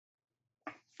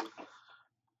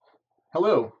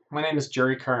Hello, my name is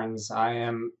Jerry Kearns. I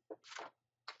am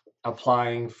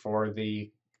applying for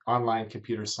the online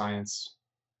computer science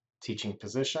teaching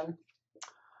position.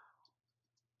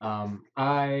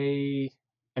 I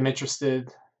am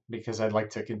interested because I'd like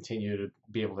to continue to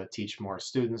be able to teach more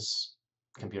students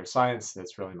computer science.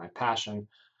 That's really my passion.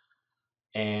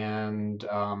 And,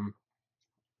 um,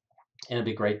 and it'd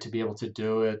be great to be able to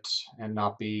do it and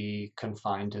not be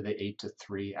confined to the 8 to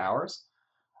 3 hours.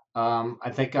 I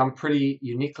think I'm pretty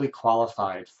uniquely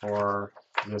qualified for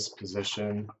this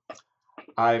position.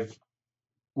 I've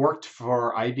worked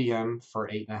for IBM for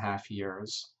 8.5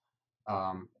 years.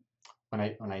 Um, when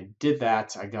I did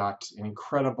that, I got an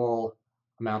incredible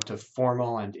amount of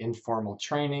formal and informal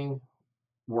training.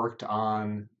 Worked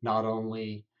on not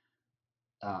only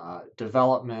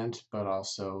development, but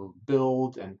also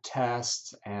build and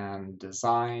test and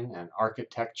design and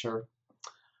architecture,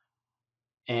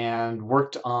 and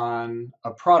worked on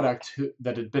a product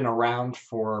that had been around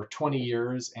for 20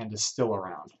 years and is still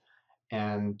around.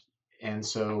 And and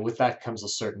so with that comes a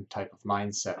certain type of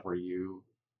mindset where you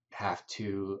have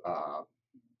to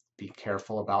be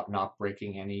careful about not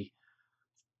breaking any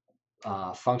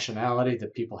functionality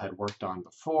that people had worked on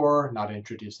before, not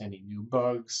introduce any new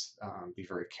bugs, be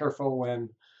very careful when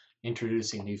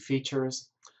introducing new features.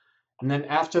 And then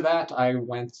after that, I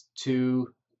went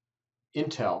to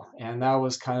Intel, and that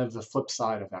was kind of the flip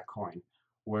side of that coin,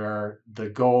 where the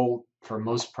goal for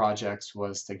most projects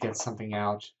was to get something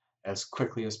out as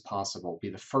quickly as possible, be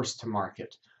the first to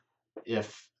market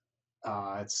if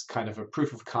it's kind of a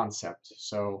proof of concept.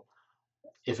 So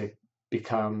if it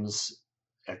becomes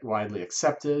widely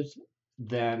accepted,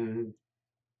 then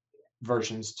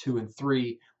versions 2 and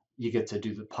 3, you get to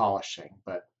do the polishing.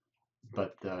 But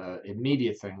the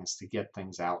immediate thing is to get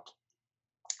things out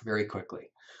very quickly.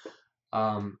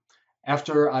 Um,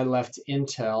 After I left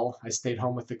Intel, I stayed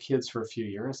home with the kids for a few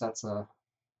years. That's a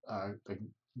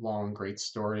long, great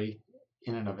story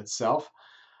in and of itself.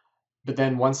 But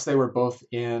then once they were both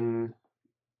in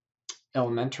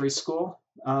elementary school,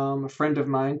 a friend of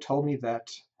mine told me that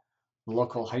the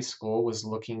local high school was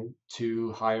looking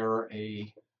to hire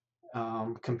a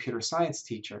computer science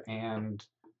teacher, and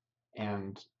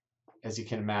as you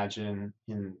can imagine,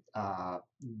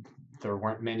 there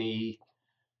weren't many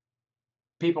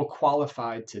people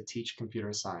qualified to teach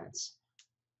computer science.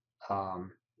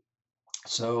 Um,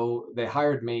 so they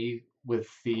hired me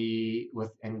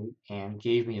and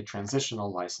gave me a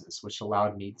transitional license, which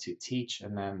allowed me to teach,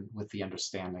 and then with the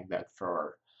understanding that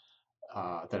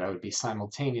that I would be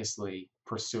simultaneously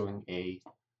pursuing a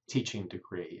teaching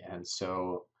degree. And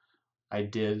so I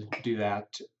did do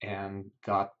that and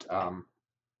got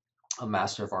a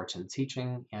Master of Arts in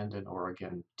Teaching and an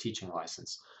Oregon teaching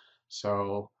license.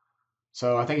 So,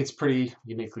 so I think it's pretty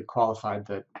uniquely qualified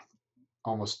that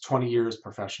almost 20 years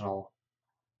professional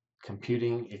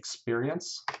computing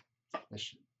experience,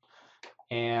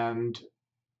 and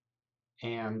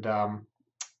and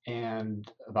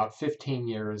and about 15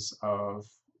 years of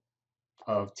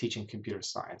teaching computer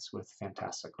science with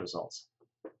fantastic results.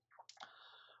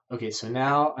 Okay, so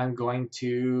now I'm going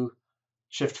to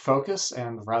shift focus,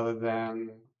 and rather than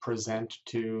present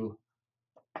to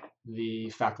the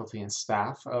faculty and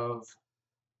staff of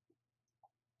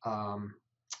um,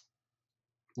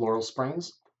 Laurel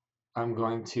Springs, I'm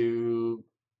going to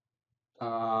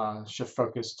shift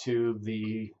focus to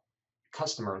the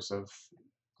customers of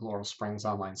Laurel Springs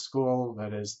Online School,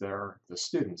 that is, the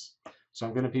students. So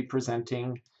I'm going to be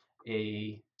presenting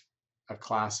a, a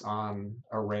class on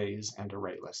arrays and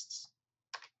array lists.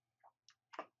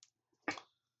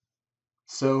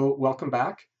 So welcome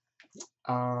back.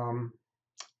 Um,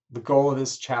 the goal of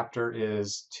this chapter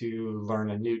is to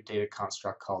learn a new data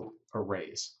construct called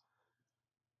arrays.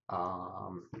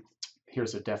 Um,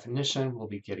 Here's a definition. We'll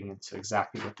be getting into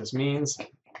exactly what this means. It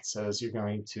says you're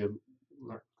going to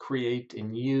create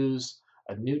and use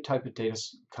a new type of data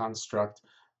construct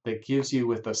that gives you,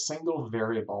 with a single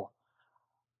variable,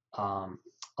 a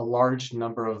large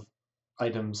number of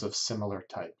items of similar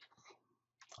type.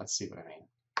 Let's see what I mean.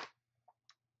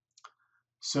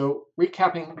 So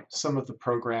recapping some of the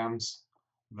programs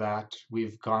that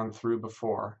we've gone through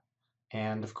before,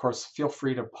 and of course feel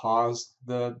free to pause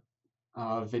the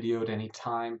video at any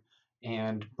time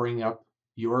and bring up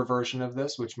your version of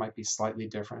this, which might be slightly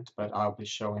different, but I'll be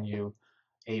showing you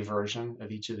a version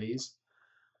of each of these.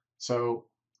 So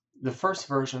the first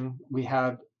version, we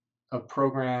had a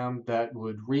program that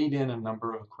would read in a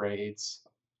number of grades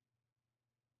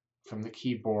from the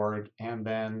keyboard and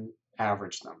then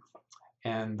average them.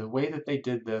 And the way that they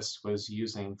did this was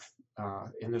using,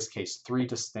 in this case, 3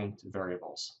 distinct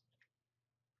variables.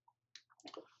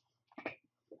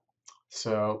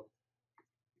 So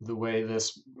the way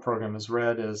this program is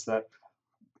read is that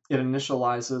it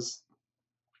initializes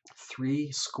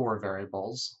 3 score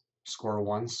variables, score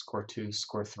 1, score 2,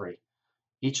 score 3.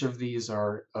 Each of these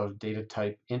are of data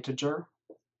type integer,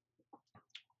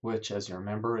 which, as you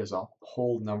remember, is a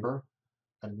whole number,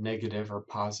 a negative or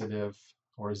positive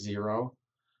or 0,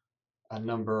 a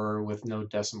number with no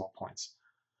decimal points.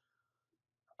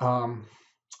 And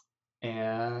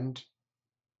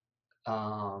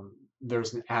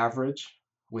there's an average,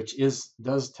 which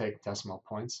does take decimal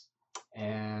points,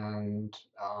 and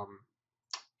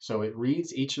so it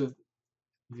reads each of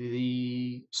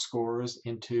the scores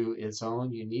into its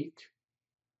own unique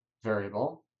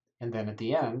variable, and then at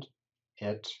the end,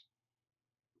 it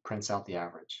prints out the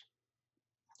average.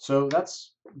 So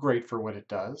that's great for what it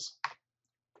does.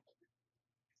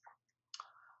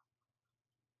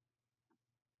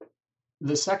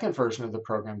 The second version of the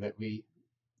program that we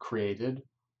created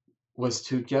was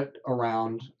to get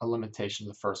around a limitation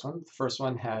of the first one. The first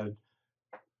one had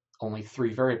only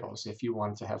 3 variables. If you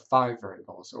wanted to have 5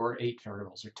 variables or 8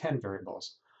 variables or 10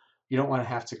 variables, you don't want to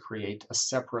have to create a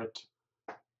separate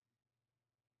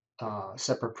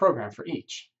program for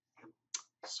each.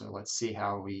 So let's see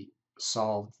how we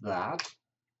solved that.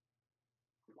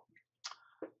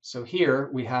 So here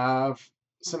we have,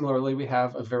 similarly, we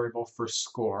have a variable for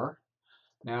score.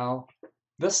 Now,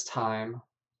 this time,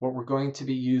 what we're going to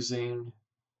be using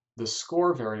the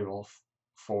score variable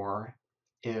for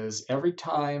is every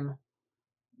time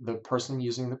the person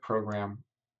using the program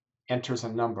enters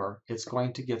a number, it's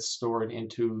going to get stored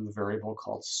into the variable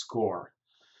called score.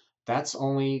 That's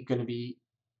only going to be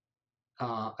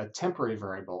a temporary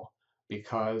variable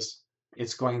because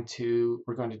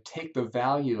we're going to take the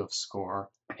value of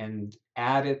score and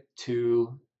add it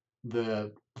to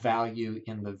the value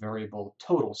in the variable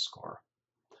total score.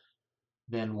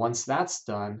 Then once that's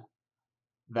done,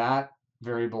 that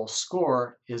variable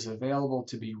score is available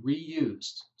to be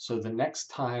reused. So the next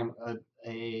time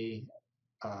a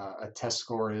test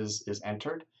score is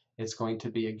entered, it's going to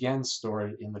be again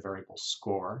stored in the variable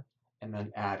score and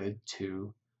then added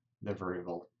to the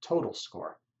variable total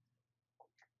score.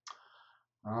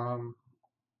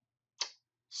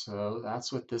 So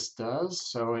that's what this does.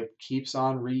 So it keeps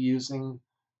on reusing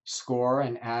score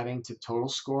and adding to total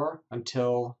score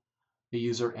until the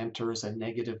user enters a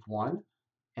 -1.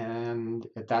 And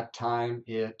at that time,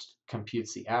 it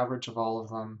computes the average of all of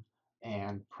them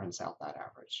and prints out that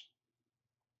average.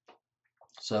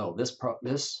 So this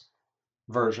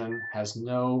version has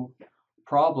no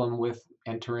problem with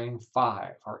entering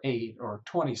 5 or 8 or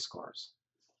 20 scores.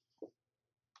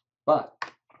 But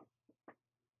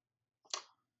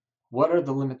what are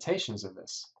the limitations of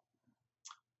this?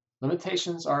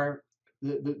 Limitations are,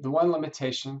 the one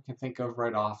limitation you can think of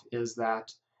right off is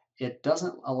that it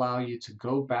doesn't allow you to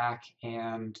go back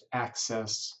and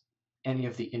access any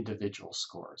of the individual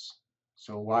scores.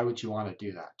 So why would you want to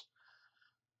do that?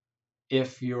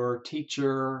 If your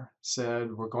teacher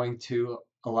said, we're going to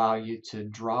allow you to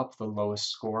drop the lowest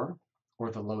score,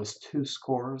 or the lowest 2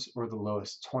 scores, or the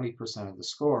lowest 20% of the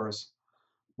scores,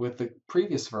 with the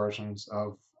previous versions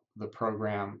of the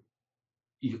program,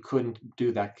 you couldn't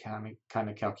do that kind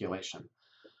of calculation.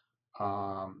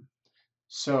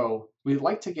 So we'd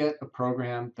like to get a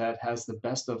program that has the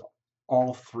best of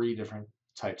all 3 different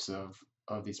types of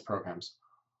these programs.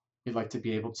 We'd like to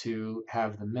be able to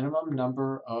have the minimum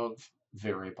number of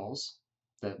variables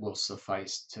that will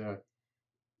suffice to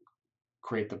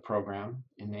create the program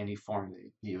in any form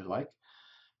that you would like.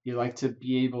 You'd like to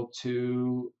be able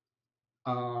to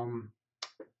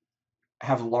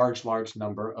have a large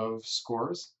number of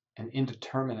scores, an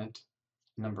indeterminate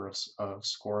number of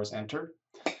scores entered.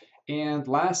 And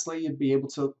lastly,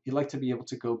 you'd like to be able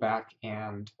to go back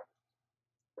and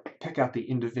pick out the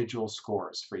individual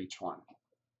scores for each one.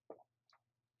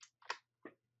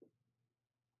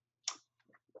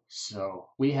 So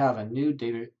we have a new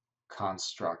data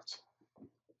construct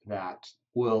that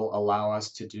will allow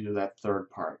us to do that third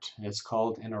part. It's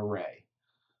called an array.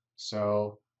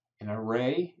 So an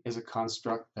array is a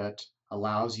construct that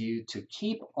allows you to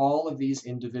keep all of these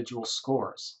individual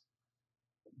scores,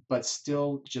 but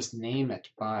still just name it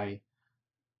by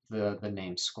the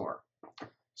name score.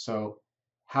 So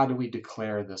how do we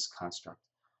declare this construct?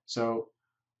 So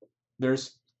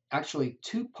there's actually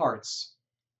 2 parts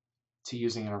to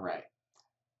using an array.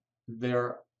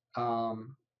 There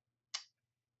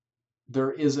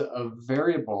is a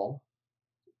variable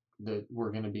that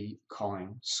we're going to be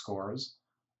calling scores.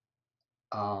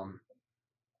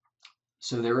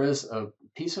 So there is a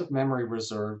piece of memory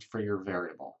reserved for your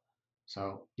variable.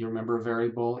 So you remember a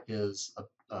variable is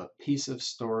a piece of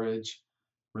storage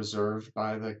reserved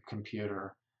by the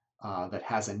computer that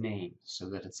has a name so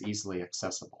that it's easily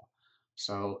accessible.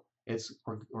 So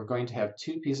we're going to have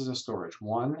two pieces of storage.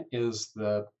 One is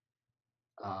the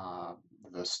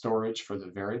storage for the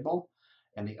variable,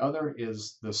 and the other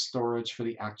is the storage for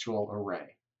the actual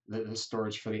array, the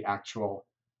storage for the actual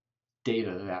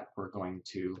data that we're going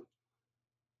to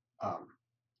um,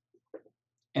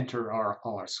 enter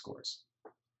all our scores.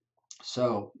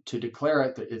 So to declare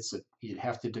it, there's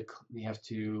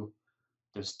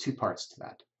two parts to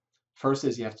that. First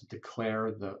is you have to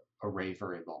declare the array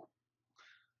variable.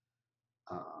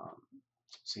 Um,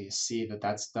 so you see that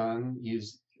that's done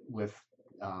with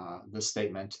the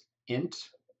statement int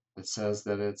that says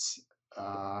that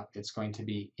it's going to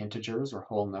be integers or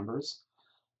whole numbers,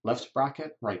 left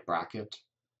bracket, right bracket,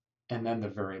 and then the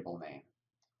variable name.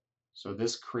 So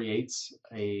this creates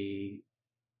a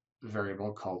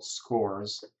variable called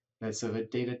scores that's of a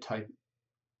data type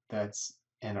that's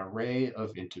an array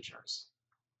of integers.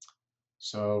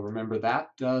 So remember,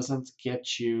 that doesn't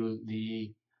get you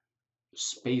the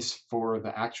space for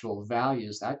the actual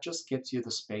values, that just gets you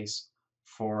the space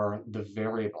for the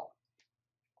variable.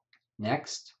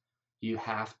 Next, you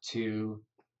have to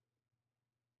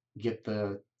get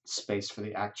the space for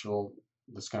the actual,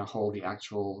 that's going to hold the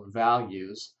actual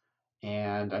values.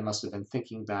 And I must have been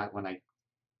thinking that when I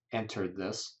entered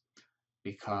this,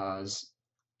 because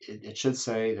it should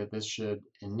say that this should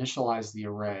initialize the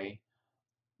array,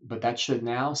 but that should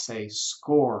now say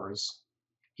scores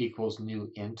equals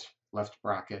new int left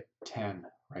bracket 10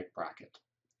 right bracket.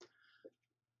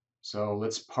 So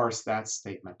let's parse that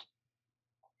statement.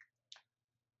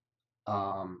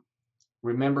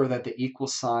 Remember that the equal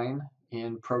sign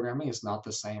in programming is not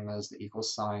the same as the equal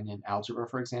sign in algebra,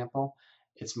 for example.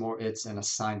 It's an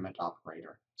assignment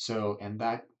operator. So, and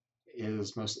that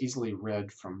is most easily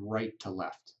read from right to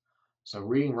left. So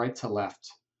reading right to left,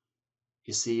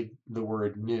 you see the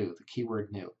word new, the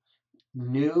keyword new.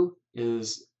 New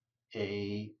is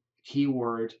a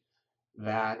keyword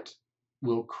that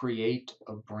will create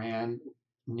a brand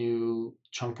new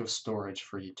chunk of storage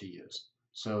for you to use.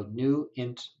 So new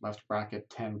int left bracket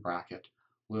 10 bracket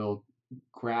will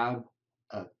grab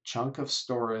a chunk of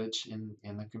storage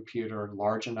in the computer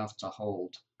large enough to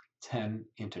hold 10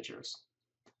 integers.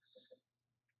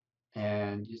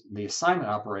 And the assignment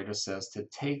operator says to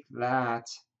take that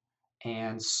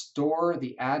and store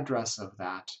the address of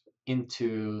that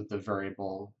into the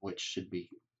variable, which should be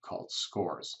called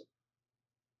scores.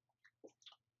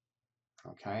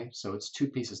 Okay, so it's two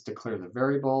pieces: declare the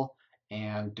variable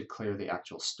and declare the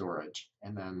actual storage,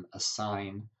 and then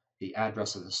assign the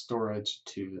address of the storage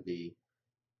to the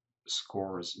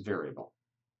scores variable.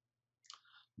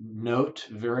 Note,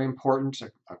 very important,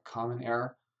 a common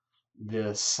error,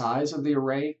 the size of the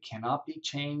array cannot be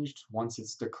changed once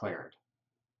it's declared.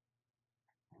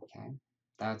 Okay,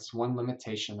 that's one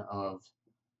limitation of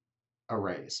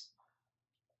arrays.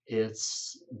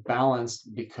 It's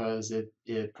balanced because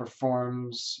it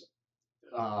performs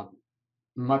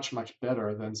much, much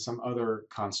better than some other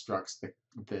constructs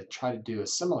that try to do a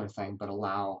similar thing but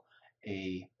allow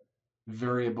a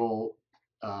variable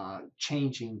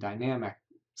changing dynamic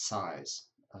size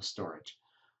of storage.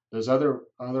 Those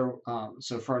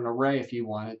so for an array, if you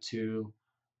wanted to,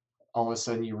 all of a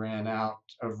sudden you ran out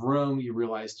of room, you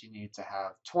realized you needed to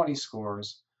have 20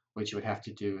 scores, what you would have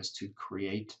to do is to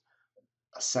create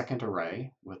a second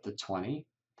array with the 20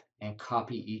 and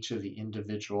copy each of the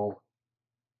individual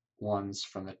ones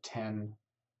from the 10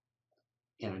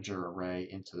 integer array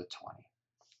into the 20.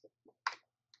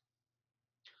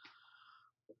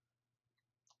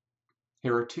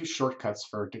 Here are two shortcuts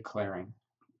for declaring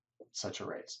such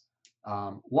arrays.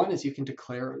 One is you can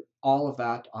declare all of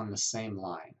that on the same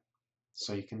line.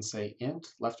 So you can say int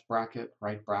left bracket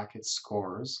right bracket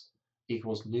scores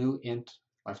equals new int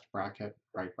left bracket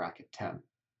right bracket 10.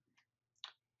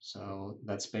 So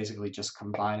that's basically just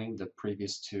combining the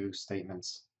previous two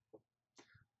statements.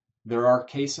 There are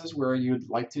cases where you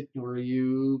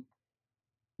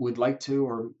would like to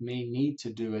or may need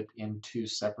to do it in two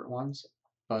separate ones,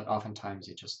 but oftentimes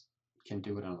you just can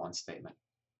do it in one statement.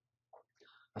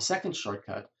 A second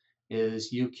shortcut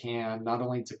is you can not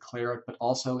only declare it, but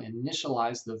also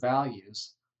initialize the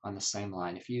values on the same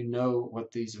line. If you know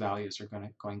what these values are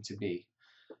going to be,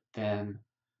 then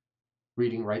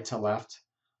reading right to left,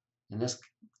 in this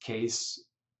case,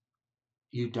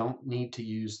 you don't need to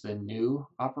use the new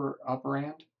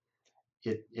operand.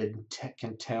 It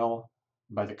can tell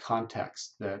by the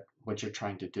context that what you're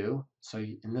trying to do. So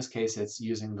in this case, it's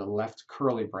using the left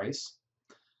curly brace,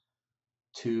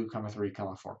 2, 3,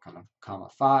 4,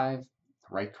 5,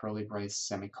 right curly brace,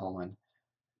 semicolon,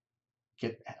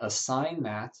 assign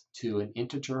that to an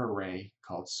integer array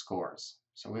called scores.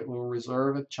 So it will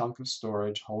reserve a chunk of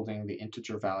storage holding the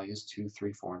integer values 2,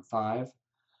 3, 4, and 5,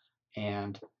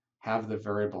 and have the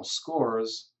variable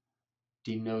scores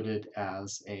denoted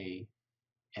as an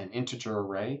integer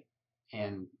array,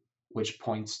 and which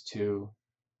points to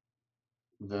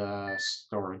the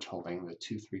storage holding the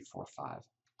 2, 3, 4, 5.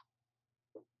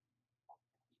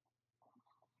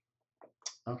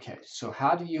 Okay, so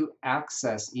how do you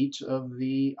access each of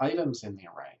the items in the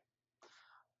array?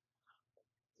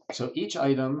 So each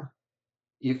item,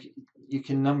 you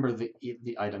can number the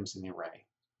items in the array,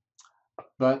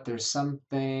 but there's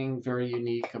something very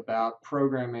unique about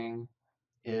programming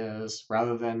is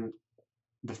rather than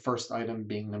the first item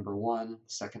being number 1, the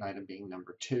second item being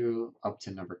number 2, up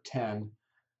to number 10,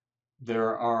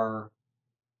 there are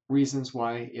reasons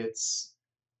why it's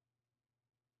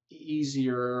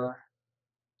easier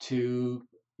to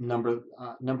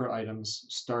number items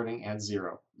starting at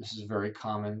 0. This is very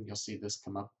common. You'll see this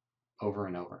come up over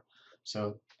and over.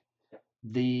 So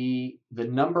the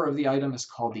number of the item is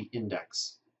called the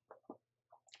index.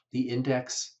 The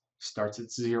index starts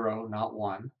at 0, not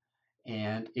 1,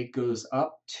 and it goes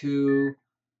up to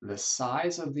the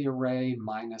size of the array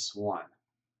minus 1.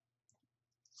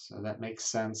 So that makes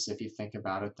sense if you think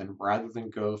about it. Then rather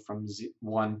than go from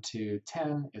 1 to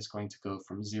 10, it's going to go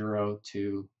from 0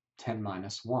 to 10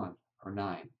 minus 1, or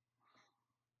 9.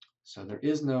 So there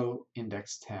is no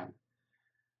index 10.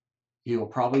 You'll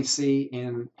probably see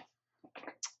in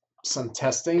some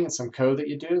testing and some code that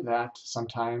you do that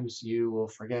sometimes you will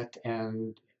forget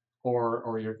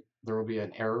or there will be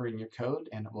an error in your code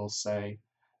and it will say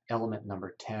element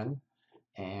number 10.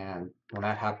 And when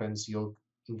that happens, you'll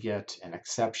get an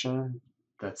exception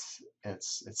it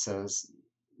says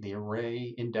the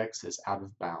array index is out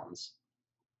of bounds.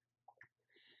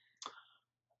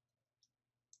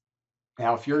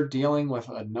 Now, if you're dealing with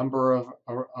a number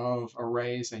of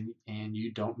arrays and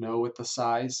you don't know what the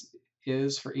size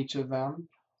is for each of them,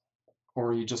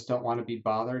 or you just don't want to be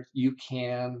bothered, you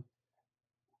can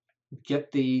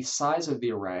get the size of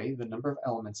the array, the number of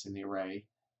elements in the array,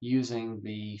 using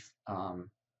the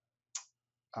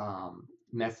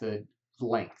method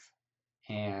length.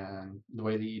 And the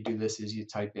way that you do this is you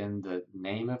type in the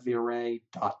name of the array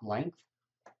dot length,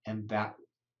 and that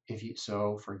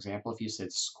so for example, if you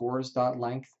said scores dot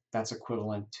length, that's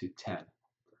equivalent to 10.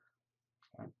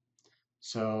 Okay.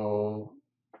 So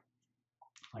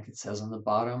like it says on the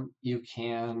bottom, you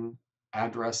can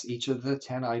address each of the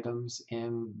 10 items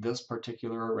in this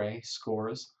particular array,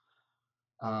 scores,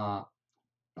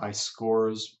 by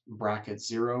scores bracket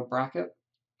 0 bracket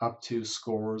up to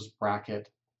scores bracket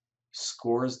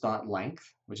scores dot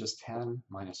length, which is 10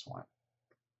 minus 1.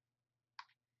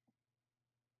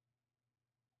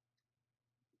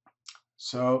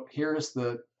 So here's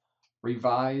the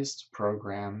revised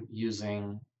program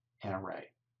using an array.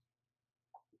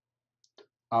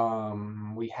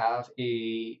 We have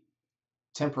a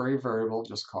temporary variable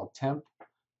just called temp.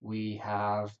 We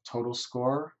have total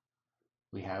score.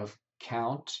 We have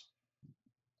count,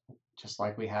 just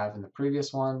like we have in the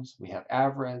previous ones. We have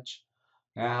average.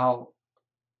 Now,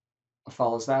 what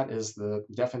follows that is the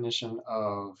definition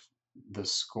of the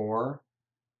score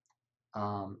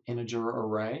integer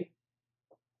array.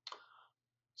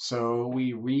 So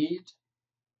we read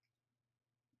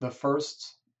the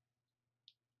first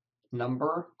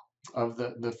number of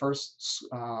the first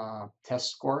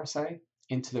test score, say,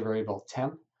 into the variable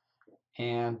temp,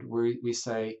 and we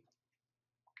say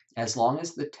as long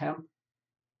as the temp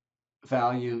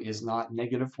value is not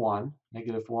 -1,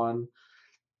 -1,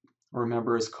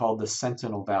 remember, is called the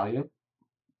sentinel value.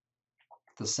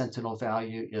 The sentinel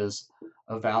value is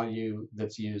a value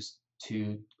that's used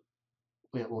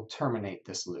it will terminate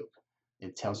this loop.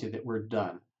 It tells you that we're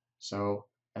done. So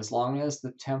as long as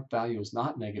the temp value is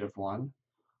not -1,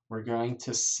 we're going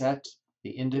to set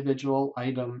the individual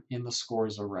item in the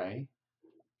scores array,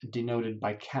 denoted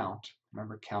by count.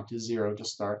 Remember, count is 0 to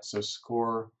start, so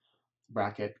score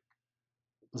bracket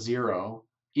 0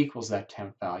 equals that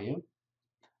temp value.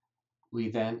 We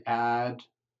then add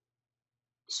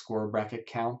score bracket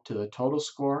count to the total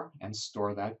score and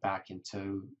store that back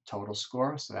into total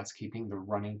score. So that's keeping the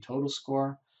running total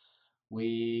score.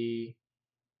 We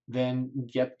then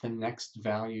get the next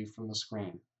value from the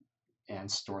screen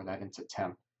and store that into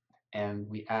temp. And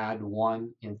we add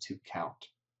 1 into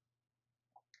count.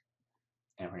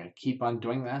 And we're going to keep on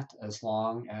doing that as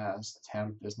long as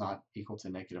temp is not equal to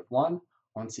 -1.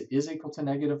 Once it is equal to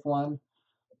 -1,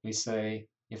 we say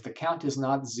if the count is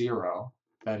not 0,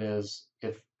 that is,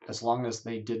 as long as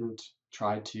they didn't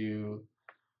try to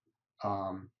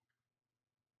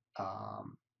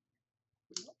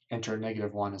enter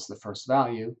 -1 as the first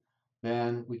value,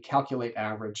 then we calculate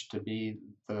average to be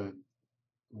the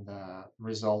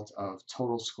result of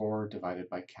total score divided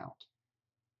by count.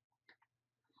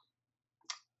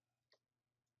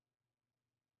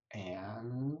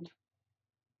 And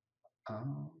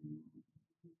um,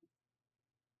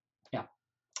 yeah,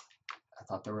 I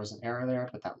thought there was an error there,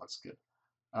 but that looks good.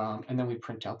 And then we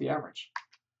print out the average.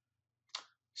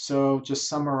 So just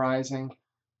summarizing,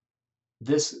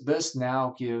 this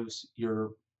now gives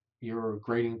your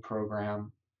grading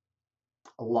program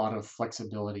a lot of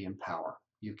flexibility and power.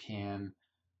 You can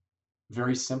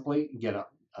very simply get a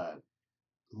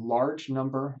large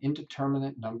number,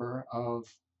 indeterminate number of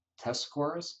test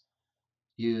scores,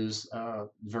 use a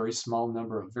very small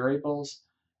number of variables,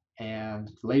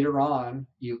 and later on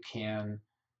you can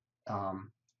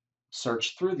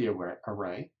search through the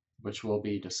array, which we'll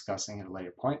be discussing at a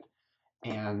later point,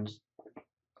 and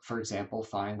for example,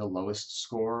 find the lowest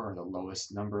score or the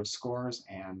lowest number of scores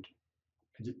and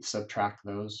subtract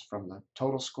those from the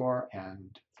total score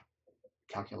and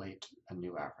calculate a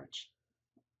new average.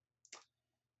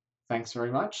 Thanks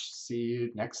very much. See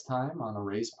you next time on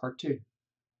Arrays Part 2.